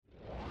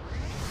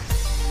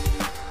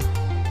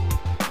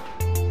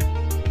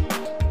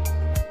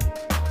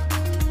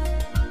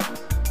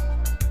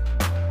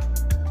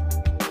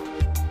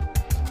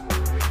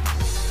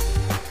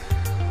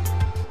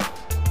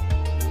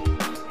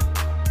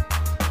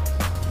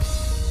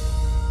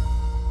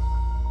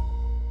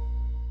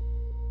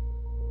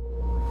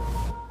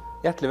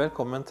Hjertelig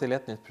velkommen til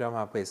et nytt program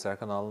her på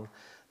Israelkanalen.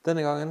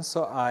 Denne gangen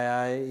så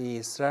jeg i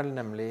Israel,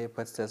 nemlig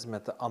på et sted som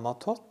heter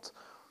Anatot.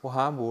 Og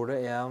her bor det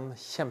en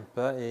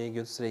kjempe i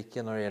Guds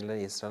rike når det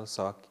gjelder Israels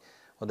sak.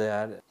 Og det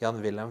Jan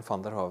Willem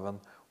van der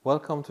Hoeven.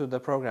 Welcome to the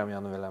program,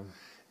 Jan Willem.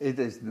 It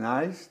is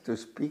nice to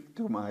speak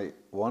to my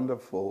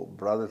wonderful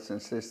brothers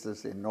and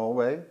sisters in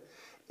Norway,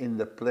 in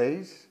the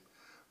place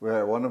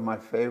where one of my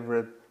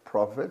favorite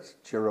prophets,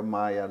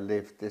 Jeremiah,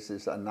 lived. This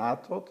is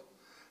Anatot,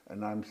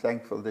 and I'm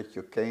thankful that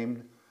you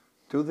came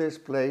to this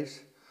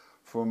place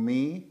for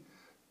me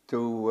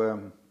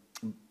to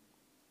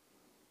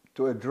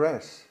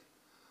address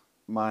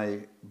my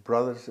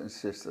brothers and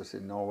sisters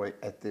in Norway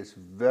at this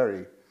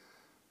very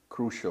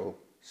crucial,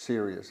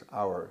 serious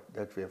hour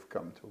that we have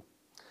come to.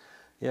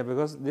 Yeah,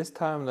 because this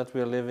time that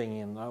we're living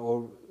in,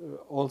 or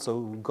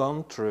also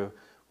gone through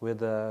with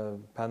the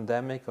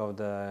pandemic of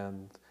the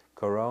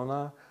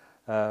corona,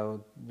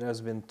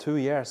 there's been 2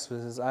 years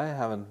since I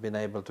haven't been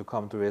able to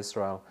come to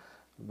Israel.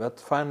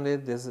 But finally,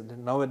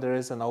 now there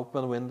is an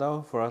open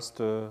window for us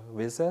to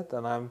visit,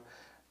 and I'm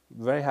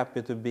very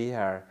happy to be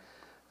here.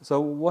 So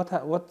what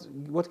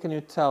can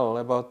you tell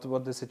about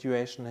what the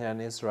situation here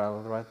in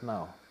Israel right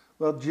now?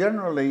 Well,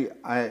 generally,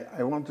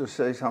 I want to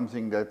say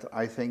something that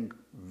I think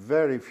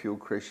very few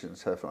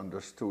Christians have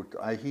understood.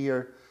 I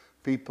hear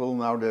people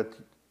now that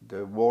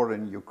the war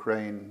in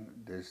Ukraine,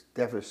 this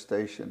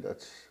devastation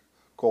that's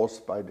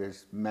caused by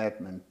this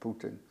madman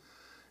Putin,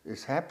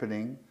 is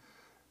happening,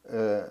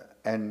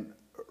 and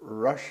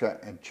Russia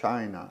and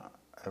China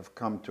have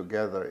come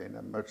together in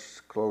a much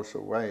closer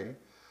way.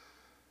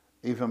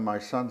 Even my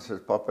son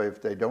says, Papa,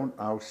 if they don't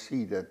now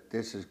see that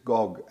this is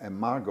Gog and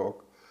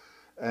Magog,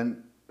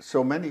 and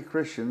so many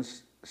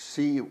Christians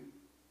see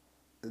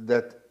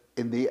that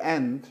in the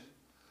end,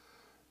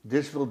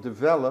 this will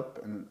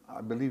develop, and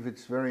I believe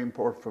it's very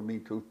important for me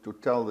to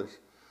tell this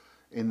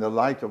in the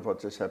light of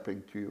what is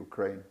happening to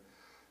Ukraine,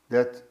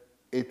 that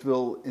it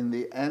will in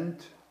the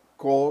end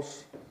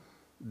cause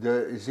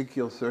the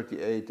Ezekiel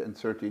 38 and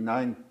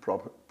 39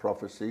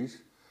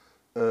 prophecies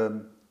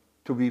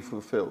to be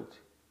fulfilled.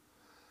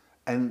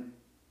 And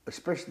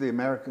especially the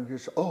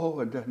Americans say, oh,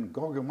 and then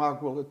Gog and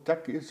Magog will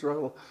attack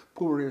Israel,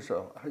 poor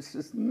Israel. I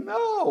says,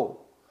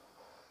 no!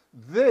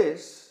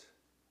 This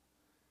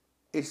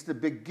is the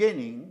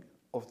beginning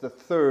of the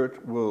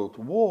Third World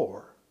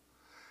War.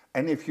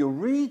 And if you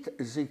read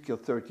Ezekiel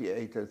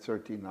 38 and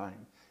 39,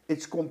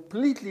 it's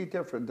completely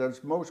different than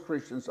most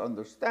Christians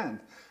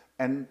understand.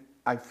 And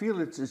I feel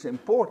it is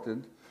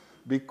important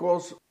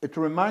because it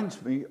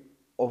reminds me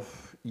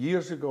of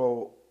years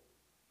ago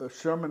a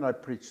sermon I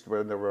preached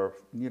where there were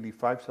nearly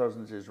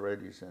 5,000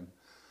 Israelis and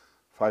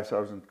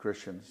 5,000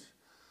 Christians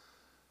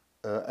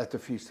at the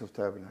Feast of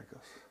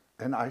Tabernacles.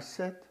 And I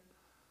said,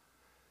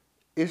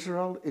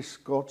 Israel is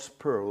God's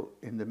pearl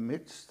in the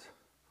midst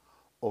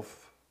of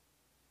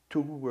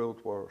 2 world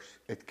wars.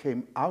 It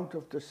came out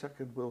of the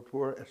Second World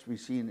War, as we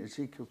see in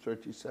Ezekiel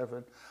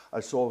 37.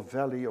 I saw a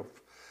valley of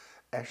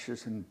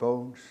ashes and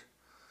bones,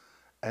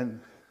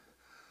 and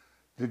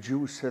the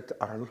Jews said,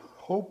 our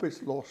hope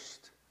is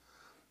lost.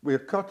 We are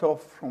cut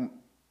off from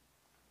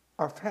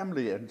our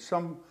family, and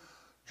some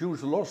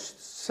Jews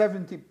lost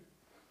 70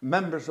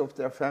 members of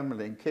their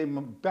family and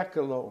came back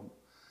alone.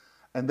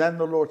 And then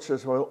the Lord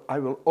says, well, I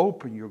will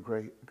open your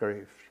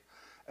graves,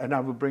 and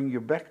I will bring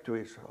you back to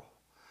Israel.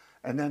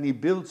 And then he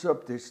builds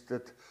up this,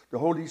 that the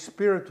Holy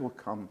Spirit will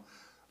come.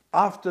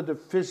 After the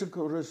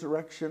physical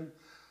resurrection,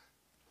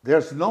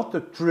 there's not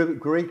a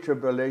great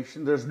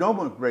tribulation, there's no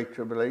more great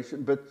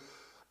tribulation, but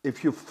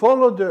if you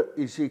follow the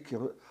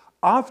Ezekiel,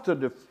 after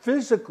the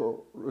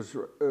physical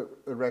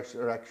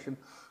resurrection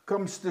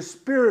comes the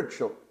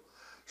spiritual.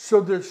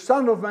 So the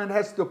Son of Man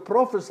has to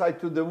prophesy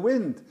to the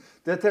wind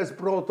that has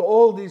brought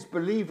all these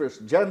believers,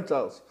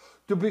 Gentiles,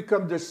 to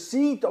become the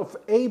seed of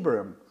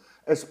Abraham,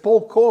 as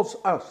Paul calls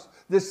us,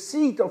 the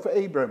seed of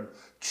Abraham,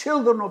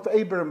 children of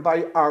Abraham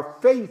by our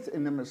faith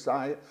in the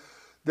Messiah,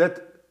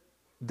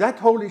 that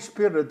Holy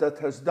Spirit that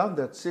has done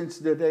that since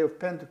the day of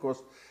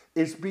Pentecost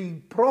is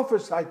being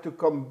prophesied to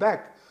come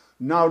back,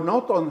 now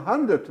not on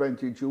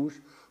 120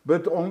 Jews,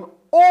 but on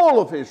all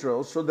of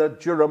Israel, so that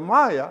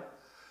Jeremiah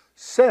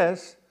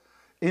says,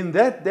 in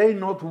that day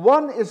not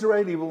one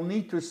Israeli will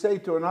need to say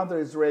to another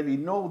Israeli,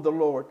 know the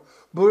Lord,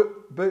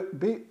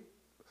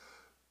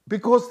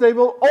 because they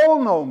will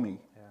all know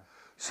me. Yeah.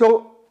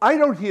 So I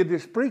don't hear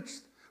this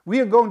preached. We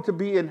are going to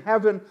be in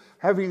heaven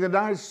having a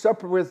nice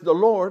supper with the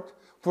Lord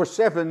for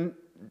 7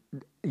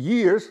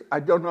 years. I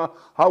don't know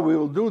how we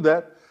will do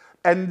that.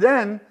 And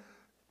then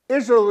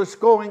Israel is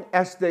going,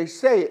 as they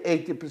say,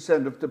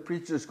 80% of the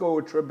preachers go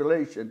with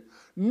tribulation.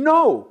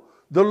 No,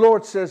 the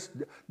Lord says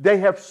they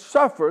have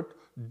suffered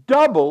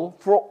double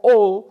for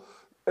all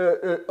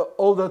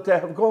that they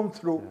have gone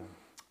through.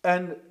 Yeah.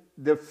 And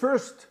the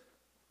first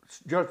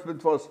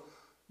judgment was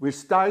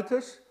with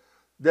Titus,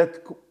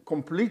 that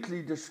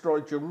completely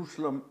destroyed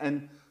Jerusalem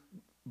and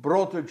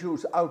brought the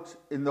Jews out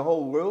in the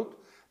whole world.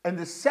 And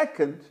the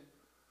second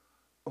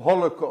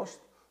Holocaust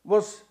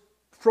was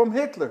from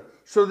Hitler.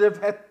 So they've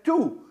had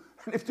 2.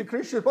 And if the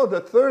Christians want the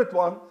third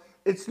one,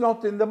 it's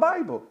not in the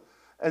Bible.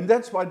 And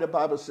that's why the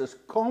Bible says,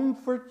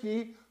 comfort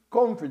ye,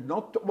 comfort,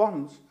 not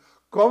once,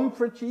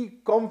 comfort ye,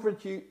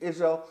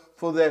 Israel,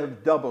 for they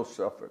have double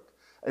suffered.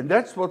 And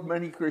that's what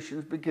many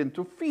Christians begin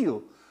to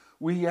feel.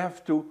 We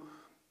have to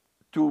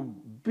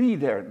be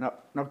there.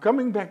 Now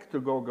coming back to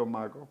Gog and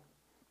Magog,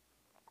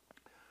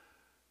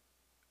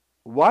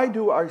 why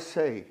do I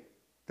say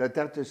that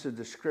that is a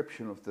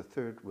description of the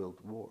Third World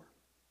War?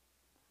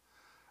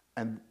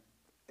 And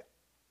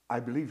I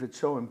believe it's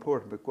so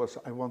important because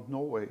I want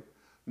Norway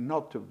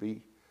not to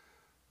be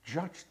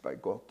judged by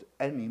God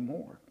any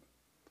more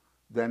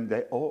than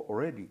they are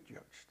already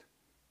judged.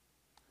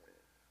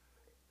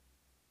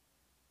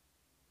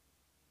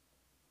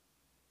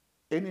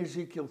 In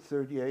Ezekiel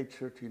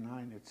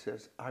 38:39 it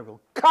says, I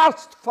will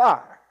cast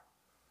fire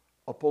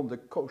upon the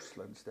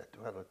coastlands that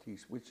dwell at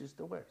east, which is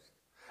the west,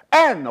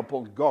 and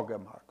upon Gog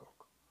and Magog.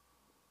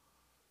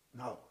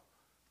 No,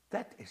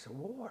 that is a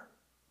war.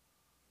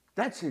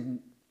 That's in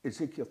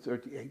Ezekiel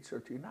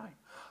 38:39.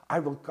 I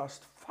will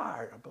cast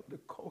fire upon the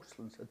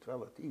coastlands that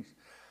dwell at east,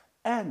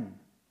 and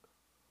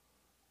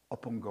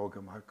upon Gog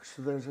and Magog.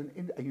 So there's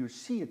and you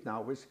see it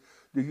now with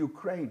the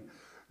Ukraine.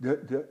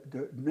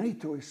 The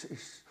NATO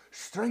is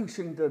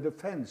strengthening the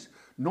defense.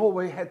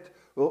 Norway had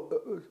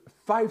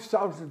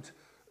 5,000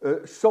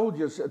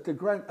 soldiers at the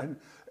ground,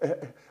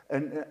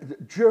 and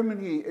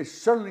Germany is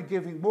suddenly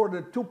giving more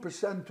than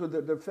 2% to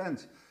the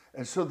defense.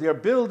 And so they're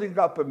building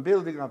up and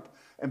building up.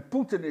 And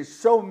Putin is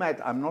so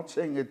mad. I'm not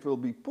saying it will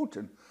be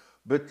Putin,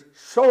 but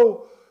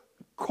so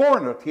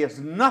cornered. He has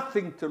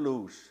nothing to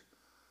lose.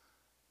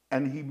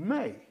 And he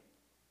may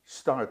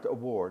start a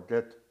war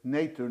that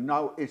NATO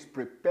now is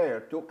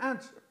prepared to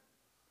answer.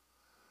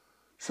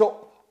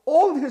 So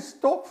all this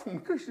talk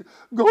from Christians,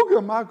 Gog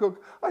and Magog,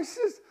 I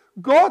says,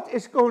 God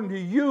is going to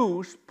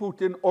use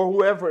Putin or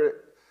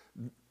whoever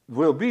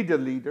will be the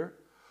leader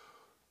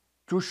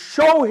to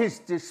show his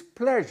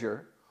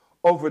displeasure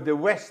over the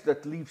West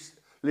that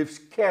lives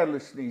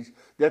carelessly,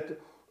 that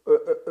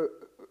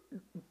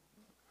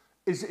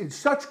is in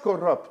such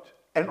corrupt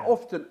and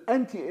often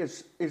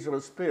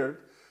anti-Israel spirit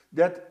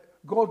that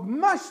God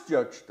must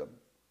judge them.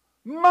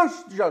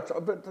 Must judge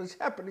them. But it's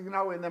happening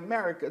now in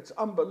America. It's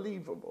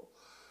unbelievable.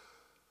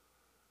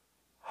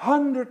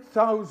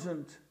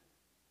 100,000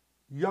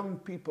 young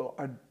people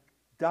are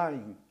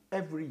dying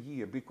every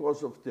year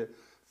because of the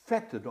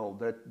fentanyl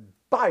that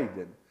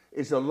Biden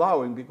is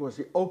allowing because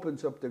he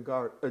opens up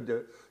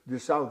the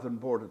southern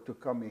border to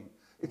come in.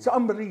 It's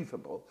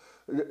unbelievable.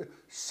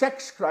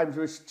 Sex crimes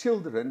with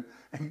children,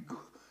 and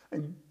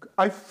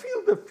I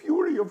feel the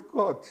fury of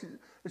God.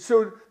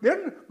 So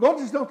then God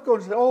is not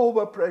going to say, oh,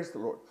 well, praise the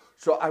Lord.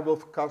 So I will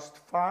cast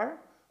fire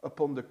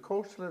upon the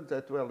coastland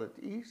that dwell at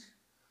east,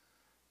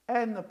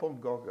 and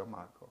upon Gog and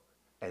Magog.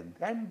 And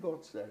then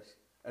God says,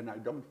 and I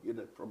don't hear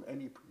that from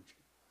any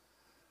preacher,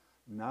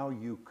 now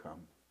you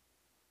come.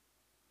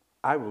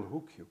 I will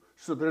hook you.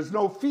 So there's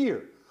no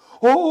fear.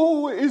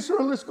 Oh,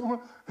 Israel is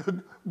going,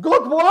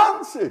 God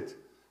wants it. He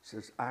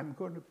says, I'm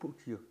going to put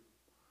you,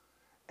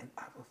 and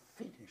I will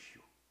finish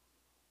you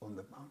on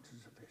the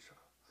mountains of Israel.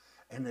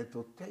 And it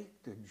will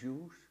take the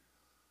Jews,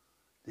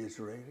 the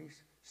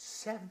Israelis,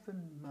 7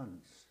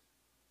 months.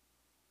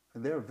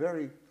 And they're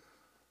very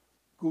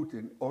good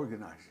in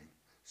organizing.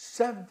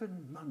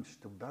 7 months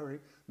to bury,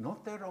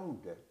 not their own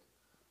dead,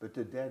 but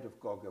the dead of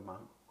Gog and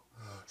Magog.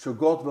 So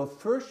God will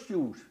first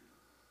use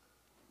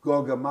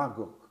Gog and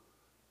Magog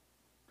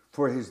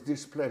for his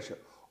displeasure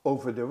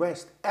over the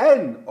West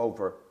and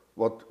over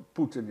what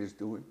Putin is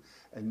doing.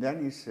 And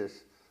then he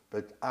says,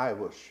 but I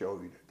will show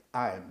you that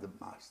I am the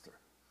master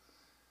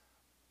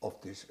of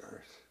this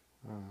earth.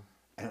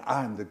 And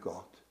I am the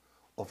God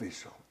of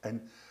Israel.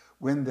 And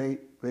when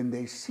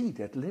they see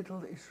that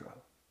little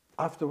Israel,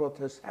 after what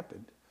has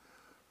happened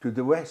to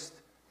the West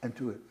and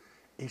to it,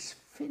 is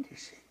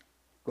finishing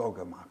Gog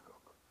and Magog,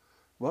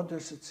 what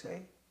does it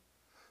say?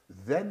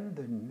 Then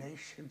the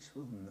nations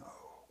will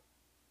know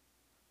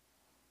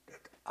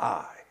that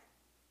I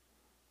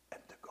am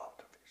the God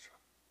of Israel.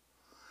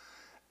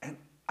 And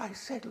I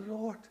said,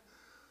 Lord,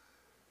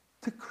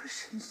 the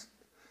Christians,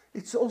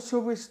 it's also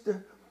with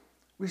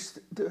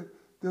the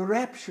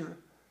rapture.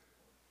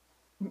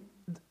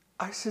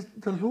 I said,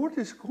 the Lord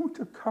is going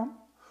to come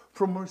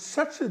from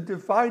such a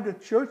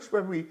divided church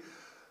where we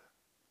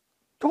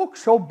talk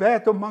so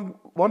bad among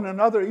one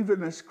another,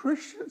 even as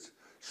Christians,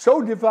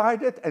 so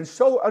divided and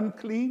so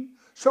unclean,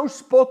 so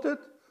spotted.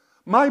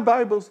 My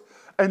Bible's,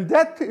 and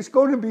that is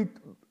going to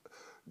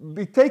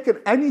be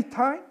taken any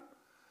time.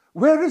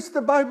 Where is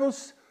the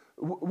Bible's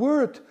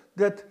word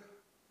that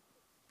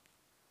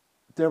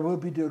there will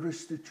be the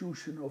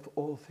restitution of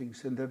all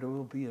things and that there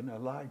will be an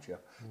Elijah?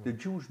 The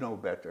Jews know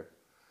better.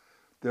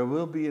 There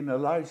will be an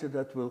Elijah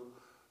that will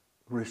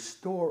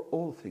restore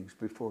all things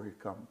before he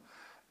comes.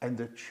 And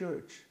the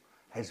church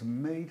has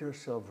made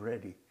herself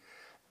ready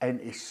and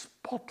is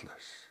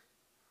spotless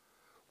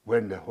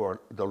when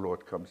the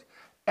Lord comes.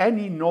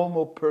 Any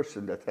normal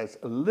person that has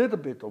a little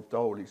bit of the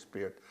Holy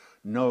Spirit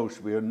knows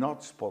we are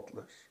not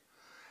spotless.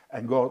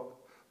 And God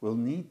will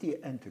need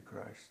the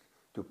Antichrist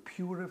to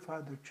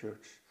purify the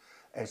church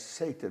as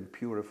Satan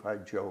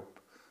purified Job.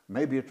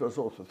 Maybe it was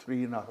also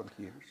 3.5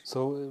 years.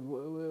 So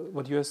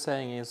what you're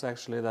saying is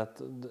actually that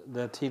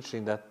the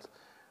teaching that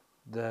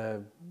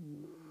the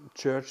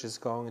church is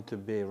going to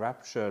be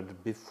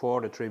raptured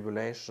before the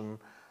tribulation,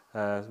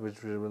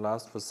 which will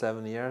last for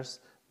 7 years,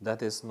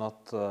 that is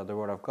not the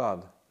word of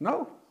God.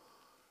 No.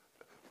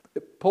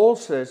 Paul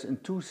says in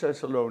 2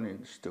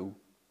 Thessalonians 2,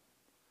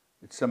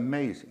 it's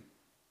amazing.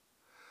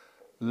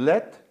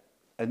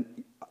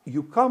 And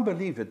you can't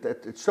believe it,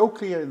 that it's so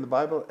clear in the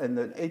Bible, and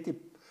then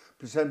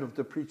 80% of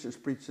the preachers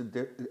preach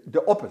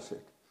the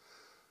opposite.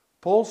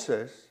 Paul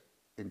says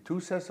in 2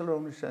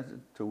 Thessalonians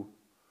 2,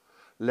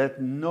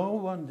 let no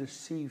one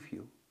deceive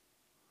you,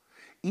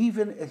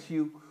 even as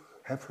you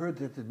have heard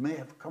that it may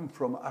have come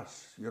from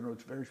us. You know,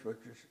 it's very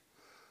specific.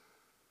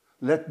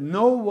 Let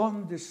no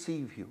one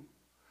deceive you,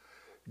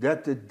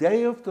 that the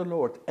day of the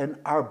Lord and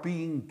our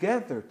being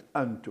gathered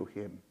unto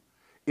him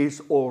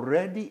is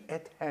already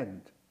at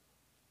hand.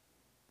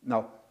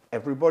 Now,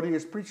 everybody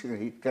is preaching.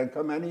 He can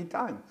come any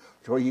time.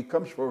 So he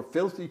comes for a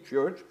filthy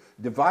church,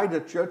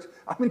 divided church.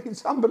 I mean,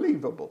 it's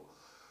unbelievable.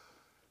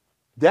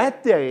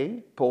 That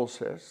day, Paul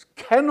says,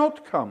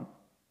 cannot come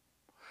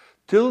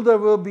till there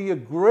will be a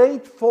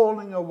great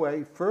falling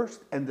away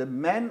first, and the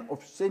man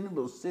of sin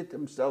will sit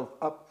himself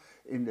up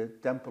in the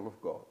temple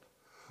of God.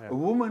 Yeah. A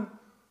woman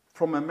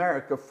from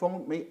America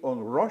phoned me on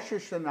Rosh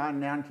Hashanah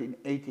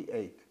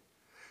 1988.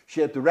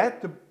 She had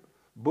read the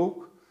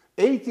book,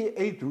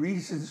 88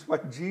 Reasons Why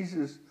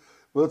Jesus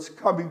was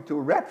coming to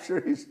rapture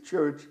his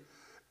church,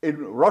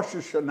 in Rosh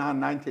Hashanah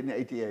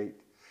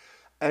 1988.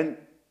 And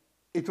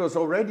it was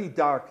already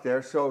dark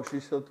there, so she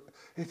thought,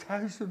 it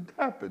hasn't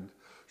happened.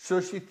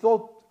 So she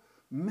thought,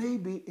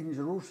 maybe in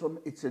Jerusalem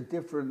it's a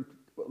different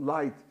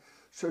light.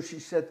 So she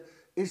said,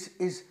 is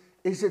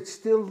it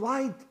still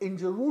light in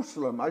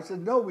Jerusalem? I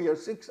said, no, we are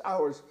 6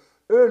 hours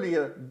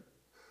earlier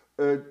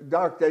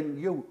dark than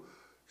you.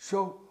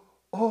 So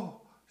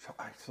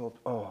I thought,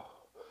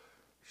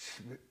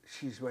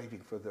 she's waiting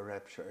for the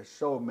rapture.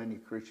 So many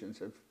Christians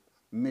have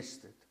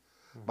missed it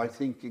by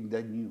thinking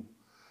they knew.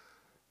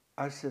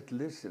 I said,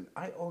 listen,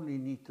 I only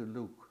need to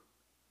look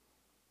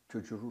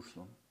to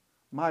Jerusalem.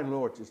 My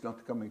Lord is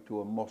not coming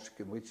to a mosque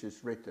in which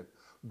is written,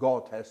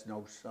 God has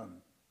no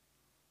son.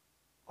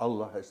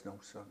 Allah has no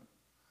son.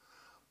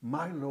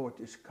 My Lord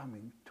is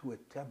coming to a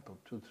temple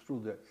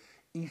through the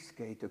east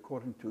gate,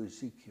 according to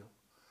Ezekiel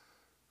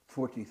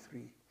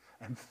 43,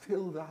 and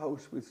fill the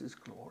house with his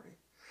glory,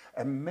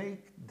 and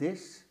make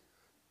this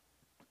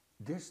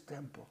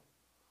temple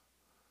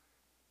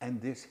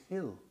and this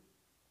hill,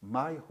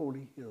 my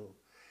holy hill,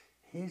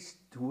 his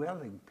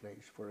dwelling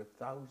place for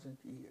 1,000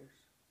 years.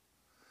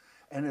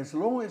 And as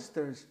long as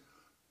there's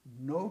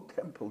no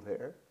temple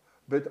there,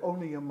 but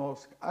only a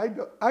mosque, I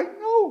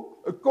know,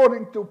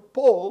 according to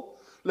Paul,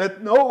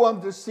 let no one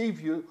deceive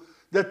you,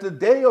 that the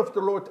day of the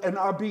Lord and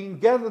our being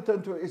gathered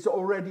unto is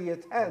already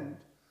at hand.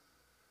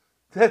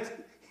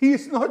 That he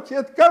is not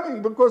yet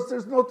coming, because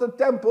there's not a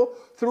temple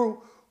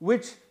through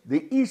which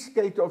the east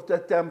gate of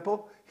that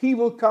temple, he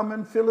will come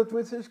and fill it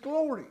with his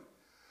glory.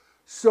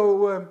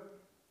 So,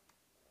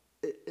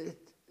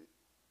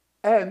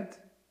 and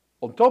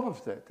on top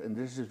of that, and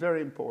this is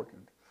very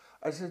important,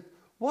 I said,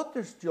 what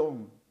does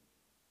John,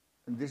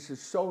 and this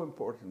is so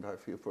important, I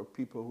feel, for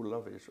people who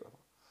love Israel,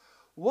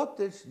 what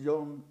does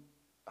John,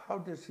 how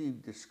does he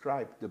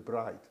describe the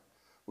bride?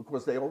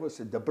 Because they always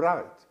say, the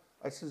bride.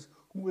 I says,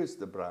 who is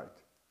the bride?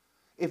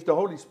 If the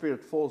Holy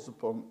Spirit falls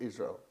upon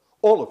Israel,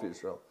 all of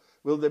Israel,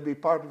 will they be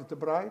part of the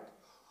bride?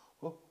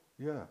 Oh,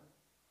 yeah.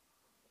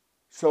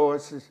 So I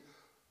says,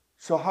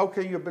 so how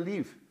can you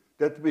believe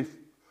that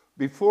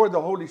before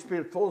the Holy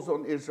Spirit falls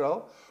on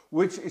Israel,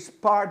 which is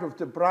part of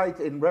the bride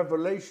in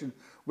Revelation,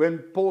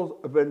 when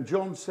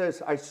John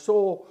says, I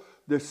saw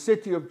the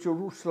city of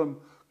Jerusalem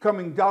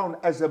coming down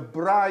as a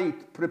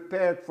bride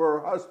prepared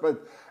for her husband,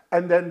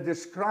 and then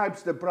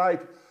describes the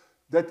bride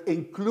that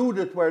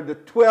included were the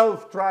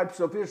 12 tribes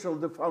of Israel,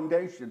 the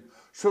foundation.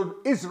 So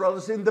Israel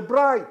is in the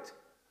bride.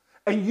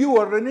 And you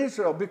are in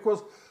Israel,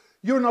 because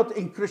you're not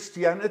in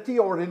Christianity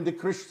or in the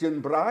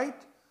Christian bride.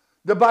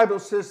 The Bible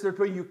says that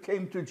when you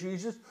came to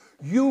Jesus,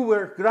 you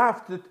were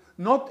grafted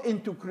not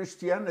into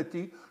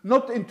Christianity,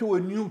 not into a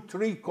new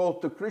tree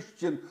called the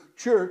Christian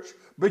church,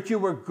 but you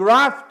were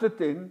grafted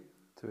in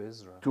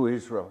to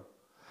Israel.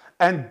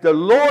 And the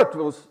Lord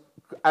was,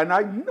 and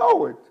I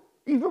know it,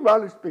 even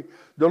while I speak,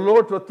 the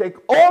Lord will take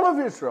all of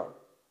Israel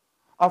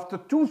after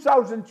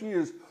 2,000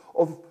 years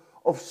of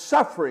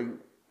suffering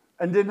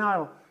and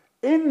denial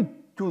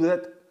into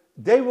that.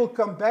 They will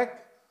come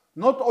back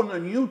not on a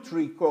new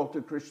tree called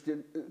the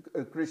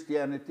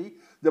Christianity.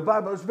 The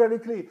Bible is very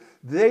clear.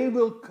 They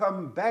will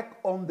come back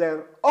on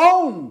their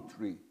own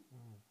tree.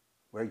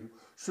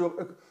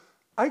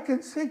 I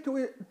can say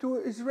to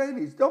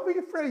Israelis, don't be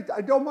afraid.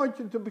 I don't want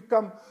you to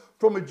become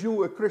from a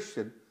Jew a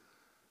Christian.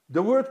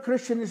 The word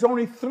Christian is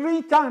only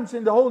 3 times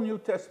in the whole New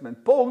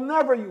Testament. Paul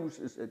never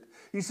uses it.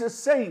 He says,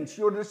 saints,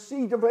 you're the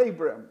seed of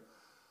Abraham.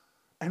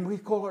 And we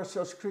call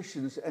ourselves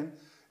Christians. And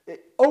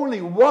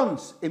only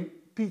once in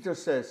Peter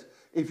says,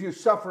 if you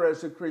suffer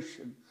as a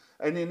Christian,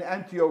 and in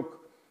Antioch,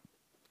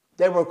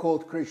 they were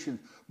called Christians.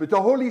 But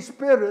the Holy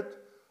Spirit,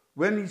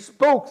 when he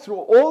spoke through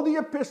all the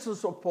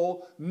epistles of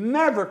Paul,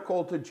 never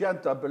called the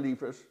Gentile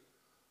believers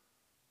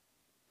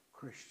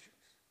Christians.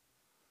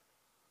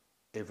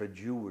 If a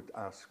Jew would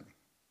ask me,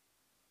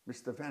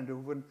 Mr. Van der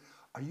Hoeven,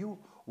 are you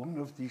one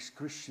of these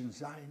Christian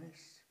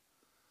Zionists?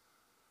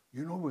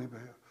 You know,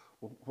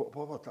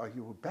 what are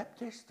you, a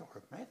Baptist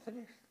or a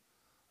Methodist?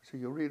 I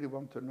said, you really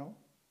want to know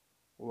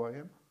who I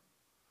am?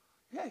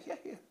 Yeah.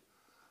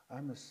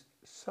 I'm a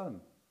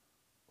son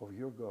of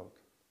your God.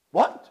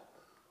 What?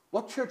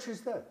 What church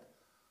is that?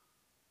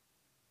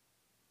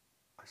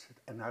 I said,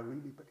 and I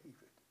really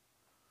believe it.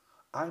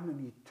 I'm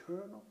an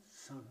eternal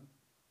son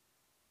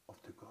of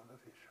the God of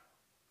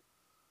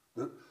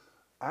Israel.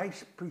 I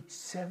preached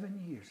 7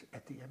 years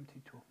at the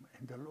empty tomb,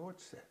 and the Lord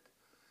said,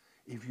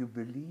 if you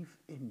believe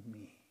in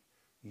me,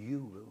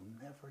 you will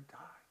never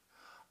die.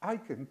 I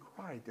can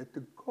cry that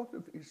the God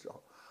of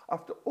Israel,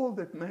 after all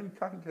that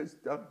mankind has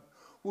done,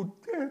 would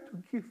dare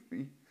to give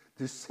me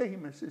the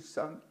same as his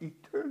son,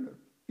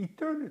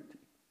 eternity.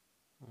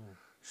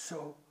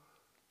 So,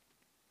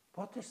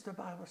 what does the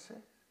Bible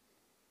say?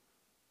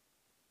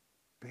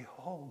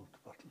 Behold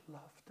what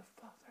love the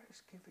Father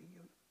has given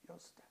you, your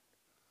step.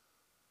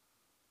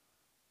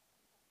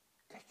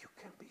 That you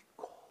can be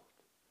called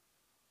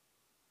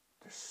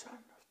the Son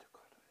of the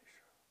God of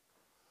Israel.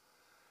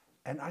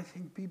 And I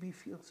think Bibi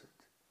feels it.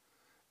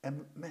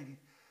 And many.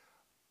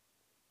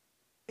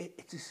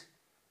 It is,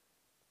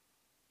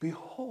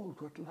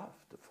 behold what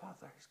love the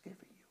Father has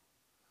given you.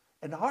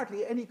 And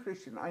hardly any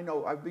Christian I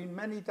know, I've been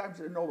many times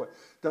in Norway,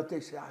 that they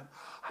say,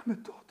 I'm a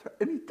daughter,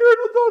 an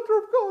eternal daughter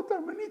of God.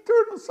 I'm an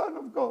eternal son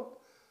of God.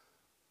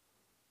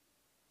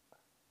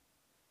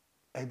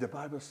 And the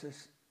Bible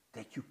says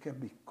that you can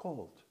be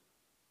called,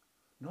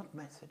 not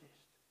Methodist,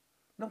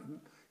 not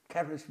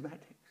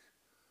charismatics,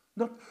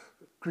 not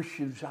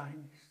Christian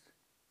Zionists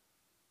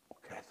or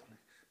Catholics,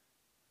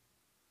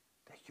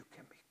 that you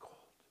can be called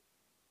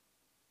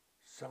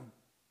son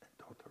and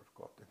daughter of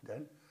God. And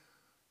then,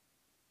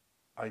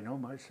 I know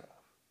myself,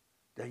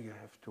 then you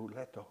have to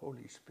let the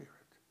Holy Spirit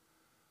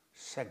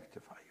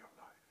sanctify your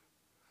life.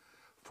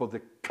 For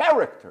the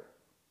character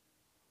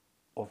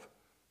of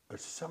a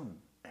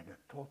son and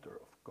a daughter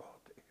of God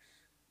is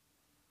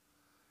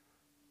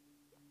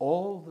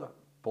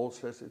Paul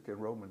says it in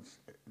Romans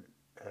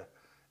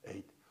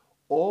 8,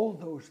 all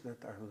those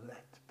that are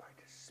led by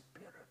the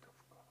Spirit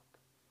of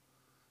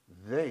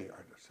God, they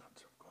are the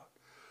sons of God.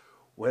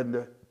 When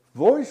the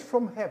voice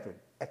from heaven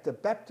at the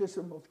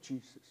baptism of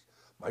Jesus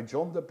by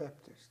John the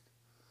Baptist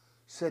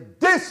said,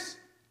 this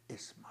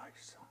is my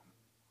son.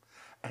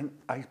 And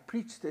I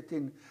preached it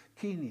in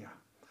Kenya.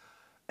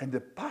 And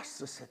the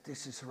pastor said,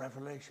 this is a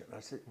revelation.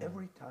 I said,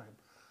 every time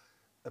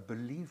a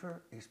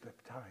believer is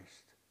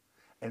baptized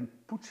and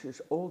puts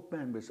his old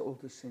man with all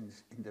the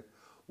sins in the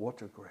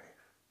water grave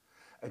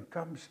and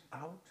comes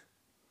out,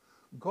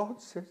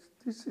 God says,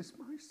 this is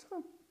my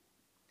son.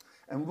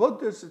 And what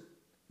does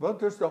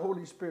the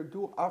Holy Spirit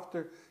do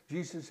after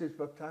Jesus is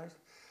baptized?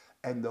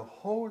 And the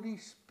Holy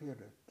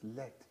Spirit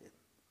led him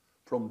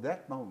from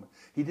that moment.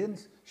 He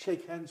didn't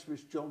shake hands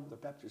with John the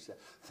Baptist and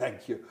say,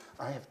 thank you,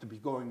 I have to be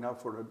going now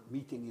for a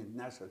meeting in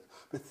Nazareth,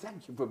 but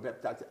thank you for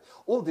baptizing.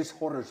 All this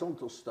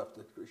horizontal stuff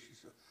that Christians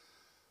do.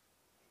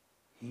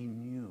 He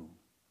knew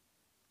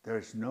there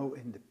is no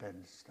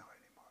independence now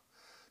anymore.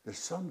 The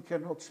Son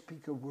cannot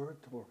speak a word,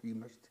 or he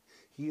must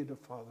hear the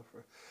Father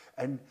first.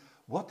 And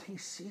what he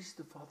sees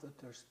the Father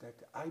does, that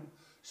I'm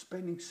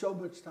spending so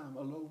much time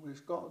alone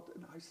with God,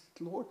 and I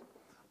said, Lord,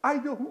 I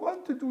don't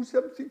want to do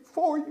something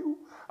for you.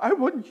 I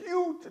want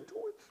you to do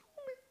it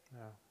through me.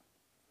 Yeah.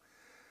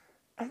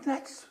 And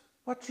that's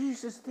what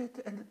Jesus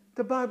did. And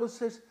the Bible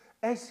says,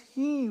 as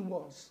he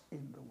was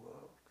in the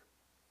world,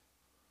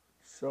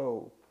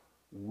 so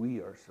we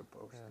are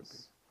supposed to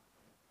be.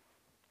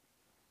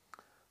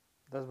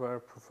 Those were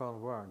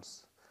profound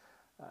words.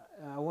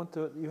 I want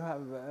to. You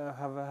have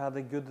had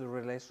a good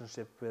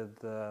relationship with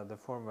the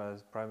former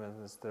Prime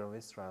Minister of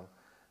Israel,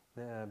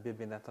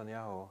 Bibi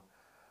Netanyahu.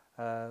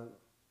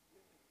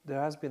 There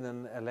has been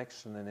an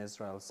election in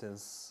Israel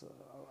since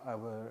I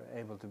were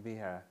able to be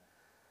here,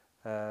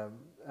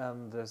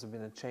 and there's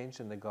been a change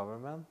in the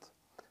government.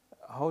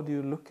 How do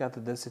you look at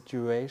the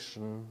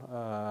situation,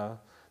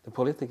 the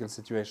political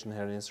situation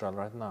here in Israel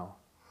right now?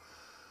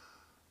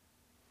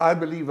 I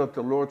believe what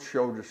the Lord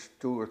showed us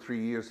 2 or 3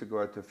 years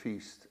ago at the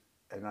feast,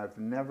 and I've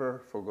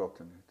never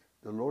forgotten it.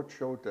 The Lord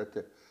showed that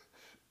the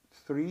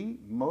 3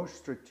 most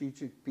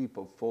strategic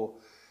people for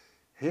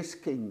his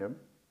kingdom,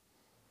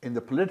 in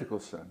the political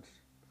sense,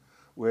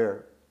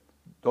 were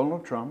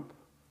Donald Trump,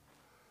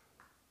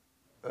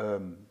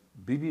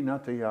 Bibi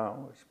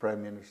Netanyahu as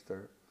Prime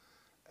Minister,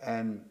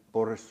 and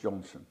Boris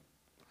Johnson.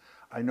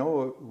 I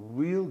know a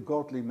real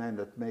godly man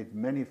that made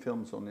many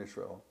films on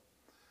Israel,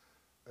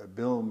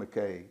 Bill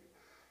McKay,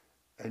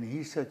 and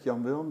he said,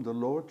 Jan Willem, the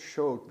Lord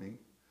showed me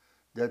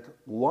that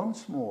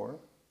once more,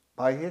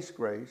 by his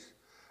grace,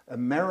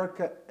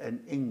 America and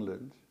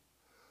England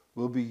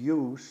will be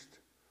used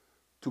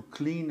to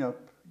clean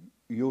up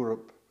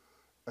Europe,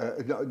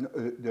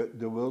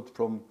 the world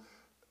from,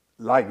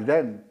 like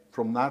then,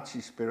 from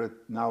Nazi spirit,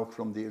 now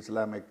from the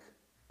Islamic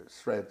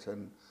threats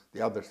and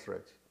the other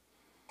threats.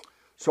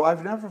 So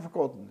I've never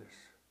forgotten this.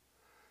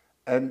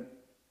 And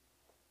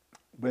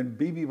when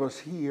Bibi was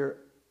here,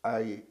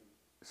 I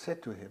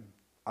said to him,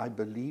 I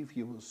believe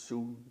you will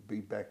soon be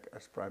back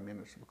as Prime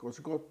Minister, because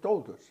God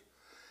told us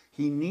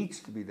he needs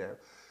to be there.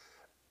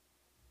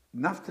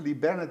 Naftali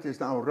Bennett is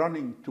now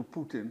running to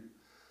Putin.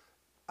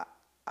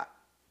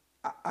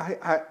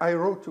 I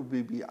wrote to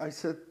Bibi, I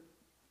said,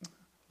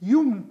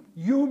 you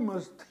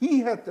must, he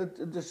had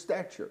the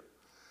stature.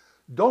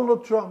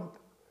 Donald Trump,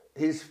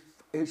 his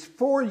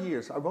 4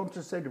 years, I want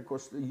to say that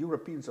because the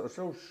Europeans are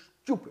so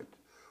stupid,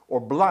 or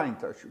blind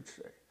I should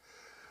say.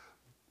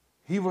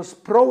 He was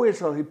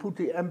pro-Israel, he put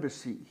the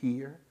embassy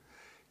here.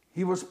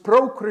 He was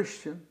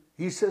pro-Christian.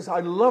 He says,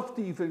 I love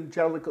the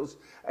evangelicals.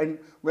 And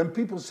when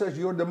people say,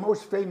 you're the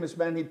most famous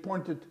man, he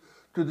pointed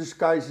to the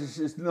skies, he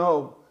says,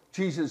 no,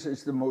 Jesus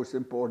is the most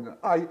important.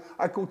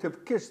 I could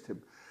have kissed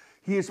him.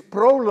 He is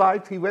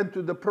pro-life. He went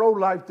to the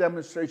pro-life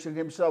demonstration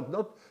himself,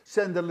 not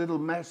send a little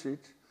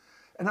message.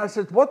 And I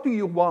said, what do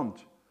you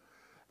want?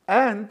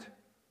 And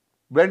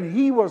when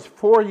he was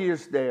 4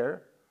 years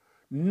there,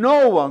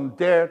 no one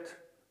dared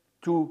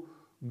to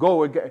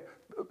go again.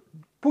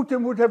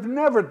 Putin would have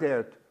never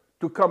dared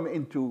to come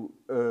into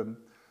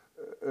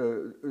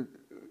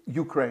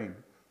Ukraine.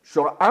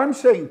 So I'm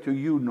saying to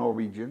you,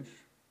 Norwegians,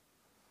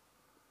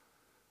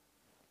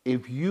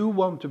 if you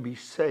want to be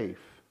safe,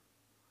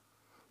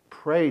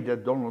 pray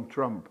that Donald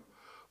Trump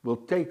will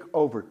take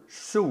over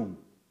soon,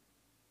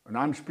 and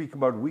I'm speaking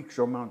about weeks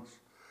or months,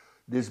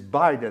 this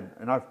Biden,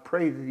 and I've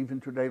prayed it even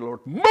today,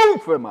 Lord,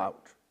 move him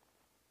out.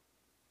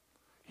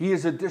 He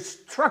is a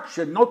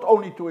destruction, not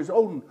only to his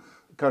own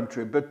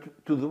country,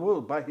 but to the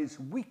world by his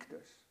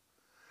weakness.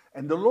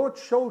 And the Lord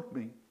showed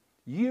me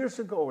years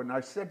ago, and I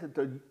said it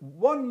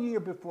 1 year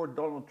before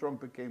Donald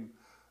Trump became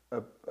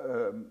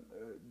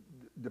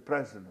the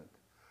president,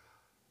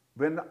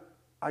 when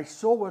I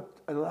saw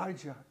what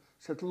Elijah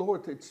said,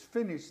 Lord, it's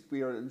finished,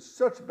 we are in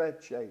such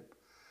bad shape.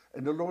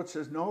 And the Lord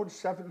says, no,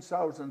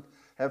 7,000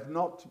 have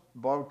not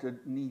bowed the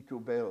knee to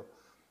Baal.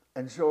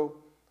 And so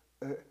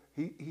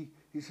he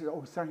said,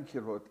 oh, thank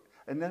you, Lord.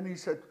 And then he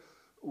said,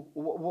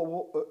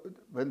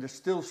 when the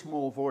still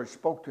small voice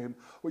spoke to him,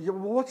 well,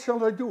 what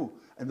shall I do?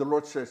 And the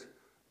Lord says,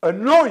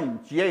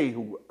 anoint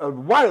Jehu, a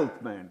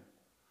wild man,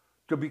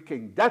 to be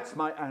king. That's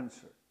my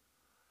answer.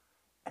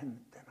 And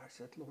then I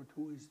said, Lord,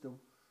 who is the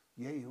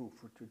Jehu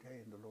for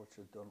today? And the Lord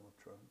said, Donald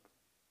Trump.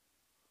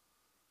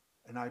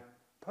 And I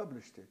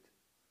published it.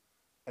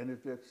 And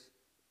it was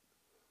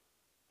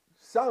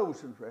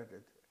thousands read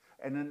it.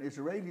 And an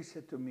Israeli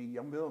said to me,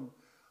 Willem,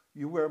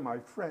 you were my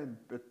friend,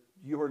 but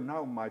you are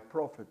now my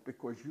prophet,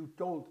 because you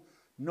told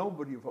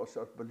nobody of us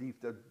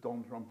believed that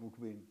Donald Trump would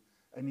win.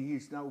 And he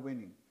is now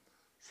winning.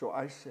 So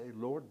I say,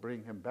 Lord,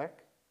 bring him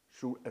back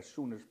as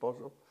soon as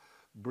possible.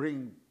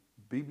 Bring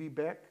Bibi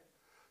back.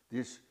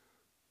 This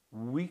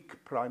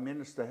weak prime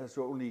minister has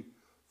only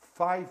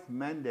 5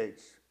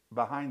 mandates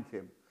behind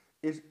him.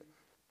 Is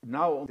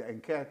now on the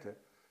enquête,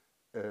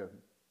 the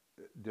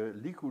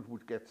Likud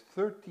would get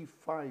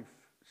 35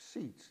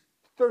 seats,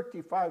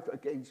 35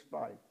 against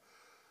 5.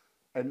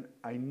 And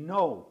I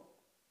know,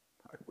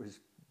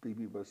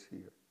 Bibi was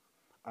here,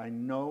 I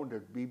know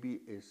that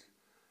Bibi is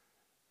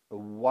a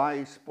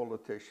wise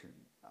politician.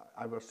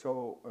 I was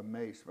so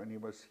amazed when he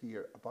was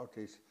here about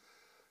his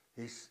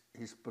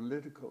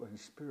political and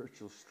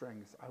spiritual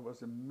strength. I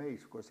was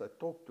amazed because I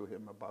talked to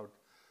him about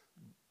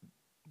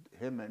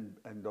him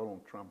and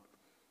Donald Trump.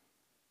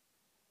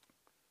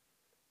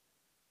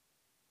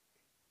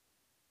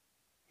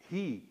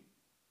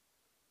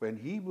 When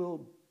he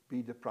will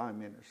be the prime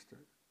minister,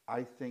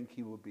 I think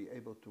he will be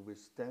able to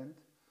withstand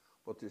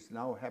what is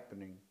now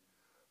happening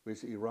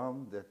with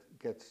Iran, that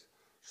gets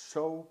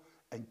so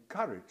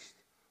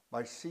encouraged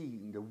by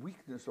seeing the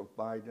weakness of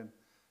Biden,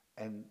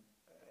 and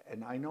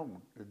I know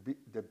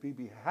that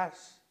Bibi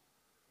has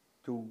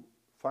to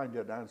find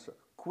that answer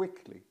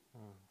quickly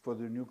for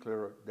the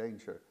nuclear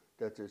danger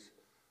that is.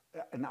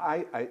 And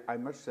I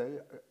must say,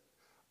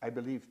 I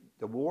believe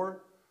the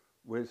war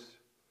with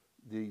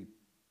the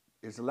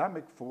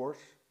Islamic force,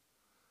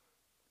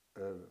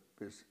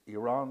 with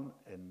Iran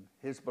and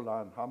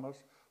Hezbollah and Hamas,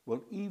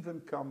 will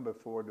even come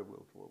before the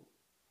World War.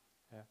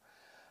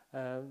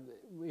 Yeah.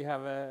 We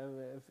have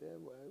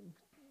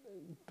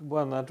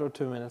 1 or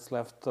 2 minutes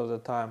left of the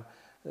time.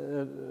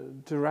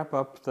 To wrap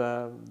up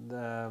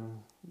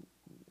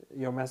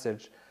your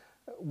message,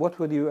 what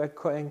would you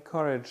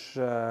encourage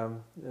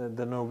the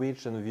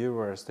Norwegian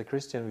viewers, the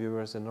Christian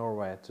viewers in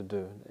Norway, to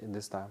do in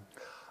this time?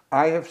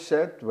 I have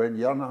said, when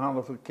Jan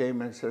Hanover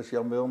came and says,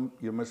 Jan Willem,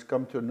 you must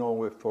come to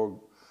Norway, for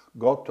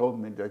God told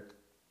me that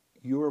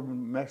your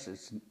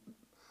message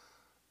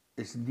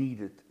is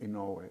needed in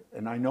Norway.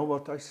 And I know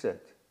what I said.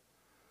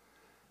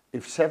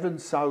 If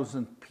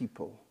 7,000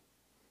 people,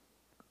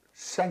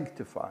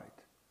 sanctified,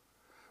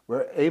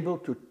 were able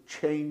to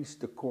change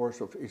the course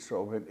of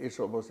Israel when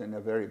Israel was in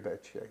a very bad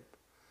shape,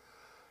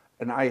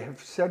 and I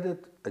have said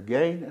it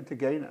again and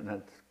again, and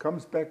it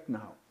comes back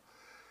now.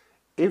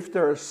 If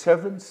there are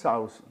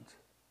 7,000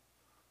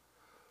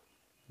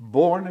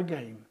 born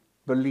again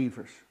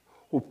believers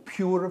who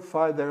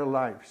purify their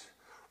lives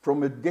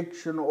from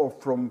addiction or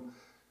from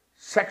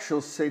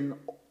sexual sin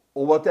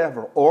or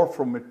whatever, or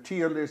from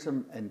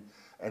materialism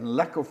and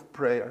lack of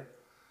prayer,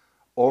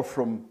 or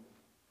from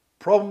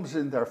problems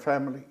in their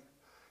family,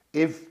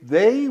 if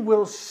they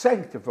will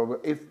sanctify,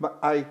 if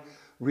I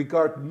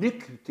regard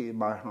iniquity in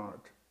my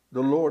heart,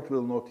 the Lord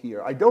will not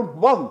hear. I don't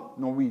want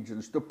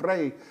Norwegians to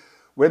pray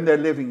when they're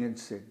living in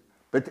sin.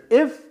 But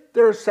if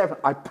there are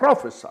I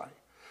prophesy,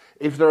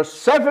 if there are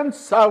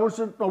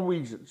 7,000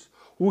 Norwegians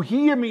who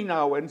hear me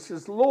now and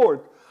says,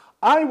 Lord,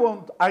 I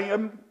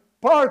am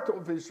part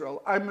of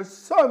Israel. I'm a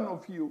son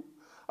of you.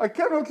 I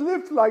cannot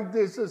live like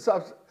this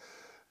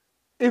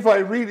if I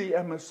really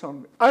am a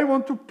son. I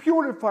want to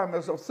purify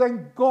myself.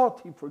 Thank God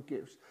he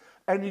forgives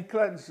and he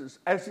cleanses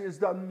as he has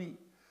done me.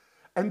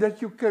 And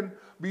that you can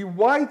be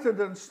whiter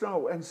than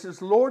snow and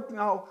says, Lord,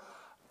 now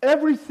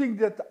everything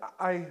that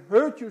I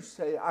heard you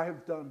say I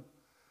have done.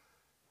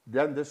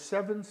 Then the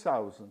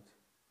 7,000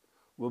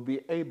 will be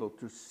able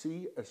to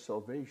see a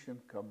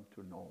salvation come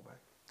to Norway.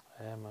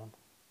 Amen.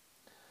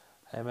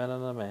 Amen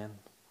and amen.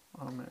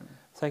 Amen.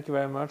 Thank you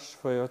very much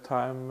for your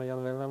time,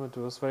 Jan Willem. It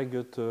was very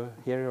good to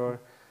hear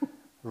your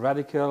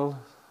radical,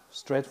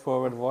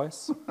 straightforward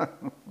voice.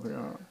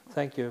 Yeah.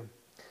 Thank you.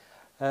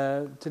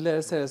 Til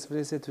dere seere vil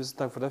jeg si tusen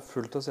takk for at dere har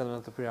fulgt oss gjennom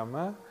dette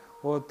programmet.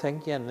 Og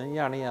tenk gjerne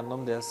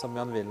gjennom det som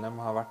Jan Willem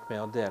har vært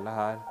med å dele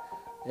her.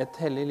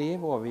 Et hellig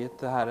liv overgitt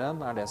til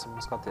Herren er det som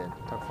skal til.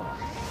 Takk for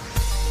det.